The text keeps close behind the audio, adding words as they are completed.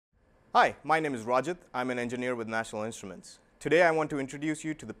Hi, my name is Rajat. I'm an engineer with National Instruments. Today I want to introduce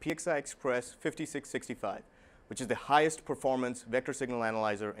you to the PXIe-5665, which is the highest performance vector signal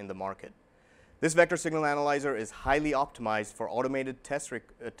analyzer in the market. This vector signal analyzer is highly optimized for automated test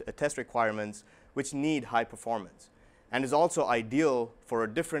requirements which need high performance, and is also ideal for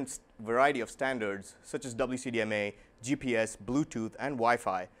a different variety of standards such as WCDMA, GPS, Bluetooth, and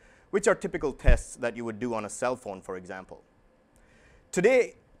Wi-Fi, which are typical tests that you would do on a cell phone, for example.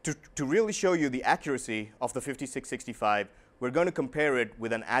 Today, to really show you the accuracy of the 5665, we're going to compare it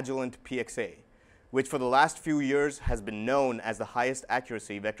with an Agilent PXA, which for the last few years has been known as the highest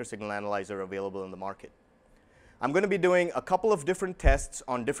accuracy vector signal analyzer available in the market. I'm going to be doing a couple of different tests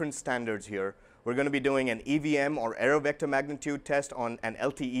on different standards here. We're going to be doing an EVM or error vector magnitude test on an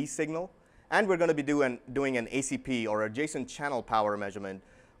LTE signal, and we're going to be doing an ACP or adjacent channel power measurement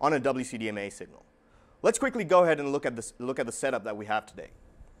on a WCDMA signal. Let's quickly go ahead and look at the setup that we have today.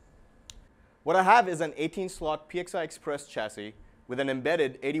 What I have is an 18-slot PXI Express chassis with an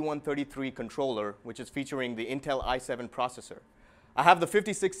embedded 8133 controller, which is featuring the Intel i7 processor. I have the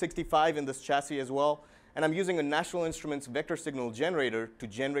 5665 in this chassis as well, and I'm using a National Instruments vector signal generator to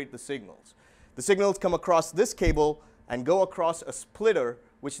generate the signals. The signals come across this cable and go across a splitter,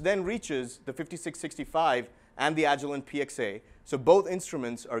 which then reaches the 5665 and the Agilent PXA, so both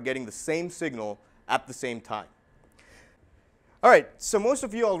instruments are getting the same signal at the same time. All right, so most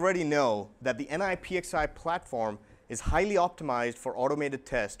of you already know that the NI PXI platform is highly optimized for automated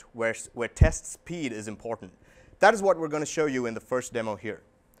test where test speed is important. That is what we're going to show you in the first demo here.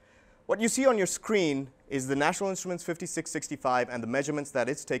 What you see on your screen is the National Instruments 5665 and the measurements that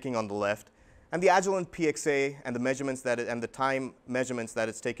it's taking on the left, and the Agilent PXA and the measurements and the time measurements that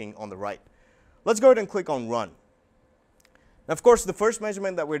it's taking on the right. Let's go ahead and click on Run. Now, of course, the first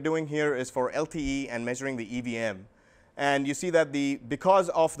measurement that we're doing here is for LTE and measuring the EVM. And you see that because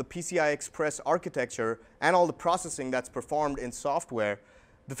of the PCI Express architecture and all the processing that's performed in software,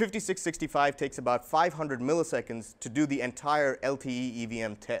 the 5665 takes about 500 milliseconds to do the entire LTE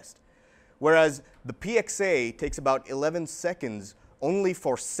EVM test. Whereas the PXA takes about 11 seconds only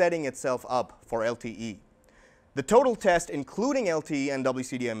for setting itself up for LTE. The total test, including LTE and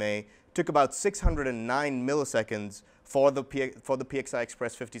WCDMA, took about 609 milliseconds for the PXI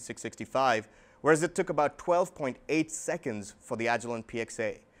Express 5665, whereas it took about 12.8 seconds for the Agilent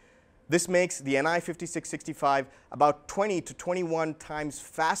PXA. This makes the NI 5665 about 20 to 21 times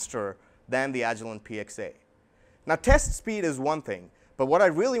faster than the Agilent PXA. Now, test speed is one thing, but what I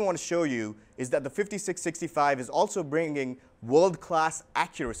really want to show you is that the 5665 is also bringing world-class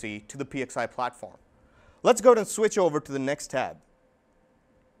accuracy to the PXI platform. Let's go ahead and switch over to the next tab.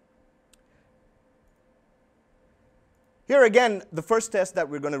 Here again, the first test that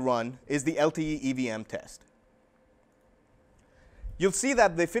we're going to run is the LTE EVM test. You'll see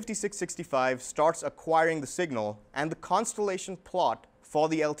that the 5665 starts acquiring the signal, and the constellation plot for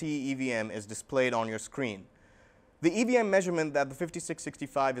the LTE EVM is displayed on your screen. The EVM measurement that the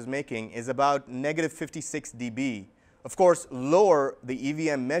 5665 is making is about -56 dB. Of course, lower the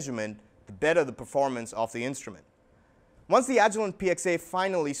EVM measurement, the better the performance of the instrument. Once the Agilent PXA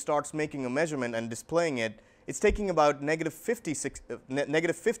finally starts making a measurement and displaying it, it's taking about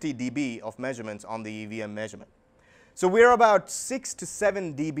 -50 dB of measurements on the EVM measurement. So we're about 6 to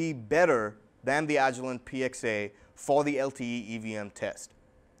 7 dB better than the Agilent PXA for the LTE EVM test.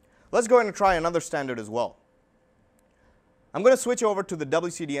 Let's go ahead and try another standard as well. I'm going to switch over to the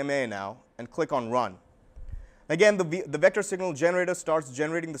WCDMA now and click on Run. Again, the vector signal generator starts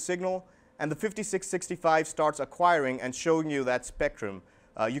generating the signal, and the 5665 starts acquiring and showing you that spectrum.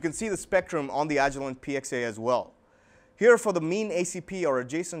 You can see the spectrum on the Agilent PXA as well. Here for the mean ACP or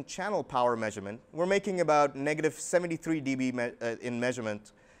adjacent channel power measurement, we're making about -73 dB in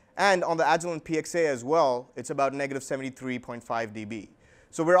measurement. And on the Agilent PXA as well, it's about -73.5 dB.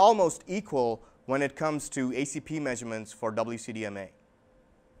 So we're almost equal when it comes to ACP measurements for WCDMA.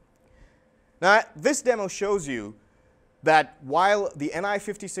 Now, this demo shows you that while the NI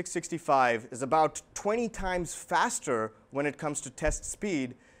 5665 is about 20 times faster when it comes to test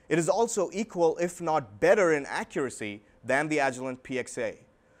speed, it is also equal, if not better in accuracy than the Agilent PXA.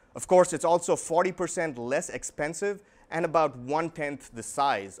 Of course, it's also 40% less expensive and about 1/10 the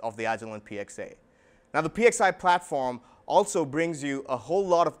size of the Agilent PXA. Now, the PXI platform also brings you a whole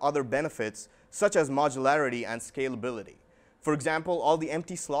lot of other benefits, such as modularity and scalability. For example, all the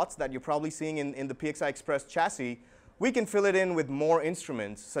empty slots that you're probably seeing in the PXI Express chassis, we can fill it in with more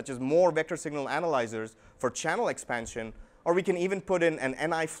instruments, such as more vector signal analyzers for channel expansion, or we can even put in an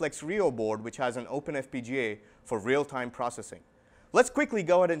NI Flex Rio board, which has an open FPGA for real-time processing. Let's quickly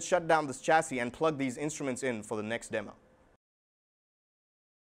go ahead and shut down this chassis and plug these instruments in for the next demo.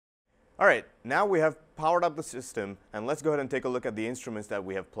 All right, now we have powered up the system, and let's go ahead and take a look at the instruments that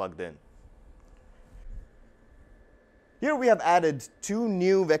we have plugged in. Here we have added 2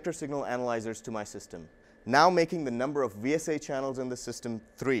 new vector signal analyzers to my system, now making the number of VSA channels in the system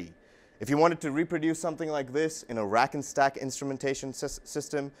 3. If you wanted to reproduce something like this in a rack and stack instrumentation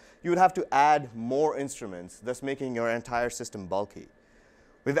system, you would have to add more instruments, thus making your entire system bulky.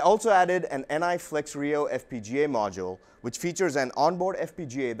 We've also added an NI VSA FPGA module, which features an onboard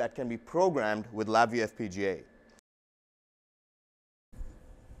FPGA that can be programmed with LabVIEW FPGA.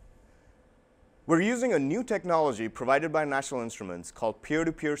 We're using a new technology provided by National Instruments called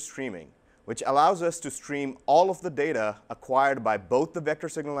peer-to-peer streaming, which allows us to stream all of the data acquired by both the vector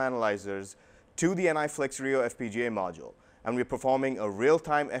signal analyzers to the NI VSA FPGA module, and we're performing a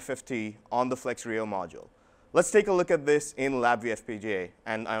real-time FFT on the VSA module. Let's take a look at this in LabVIEW FPGA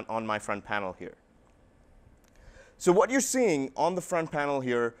and on my front panel here. So what you're seeing on the front panel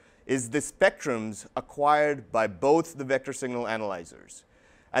here is the spectrums acquired by both the vector signal analyzers.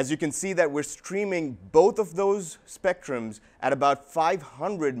 As you can see that we're streaming both of those spectrums at about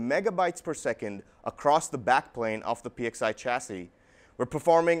 500 megabytes per second across the backplane of the PXI chassis. We're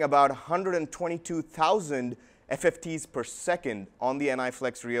performing about 122,000 FFTs per second on the NI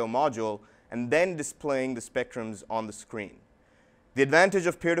VSA module, and then displaying the spectrums on the screen. The advantage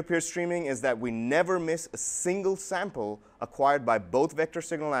of peer-to-peer streaming is that we never miss a single sample acquired by both vector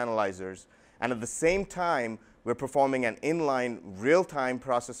signal analyzers, and at the same time, we're performing an inline real-time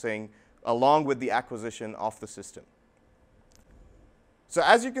processing along with the acquisition of the system. So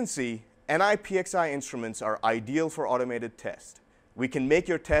as you can see, NI PXI instruments are ideal for automated test. We can make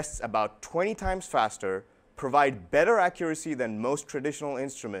your tests about 20 times faster, provide better accuracy than most traditional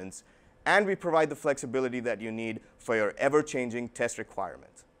instruments, and we provide the flexibility that you need for your ever-changing test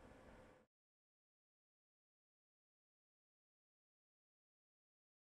requirements.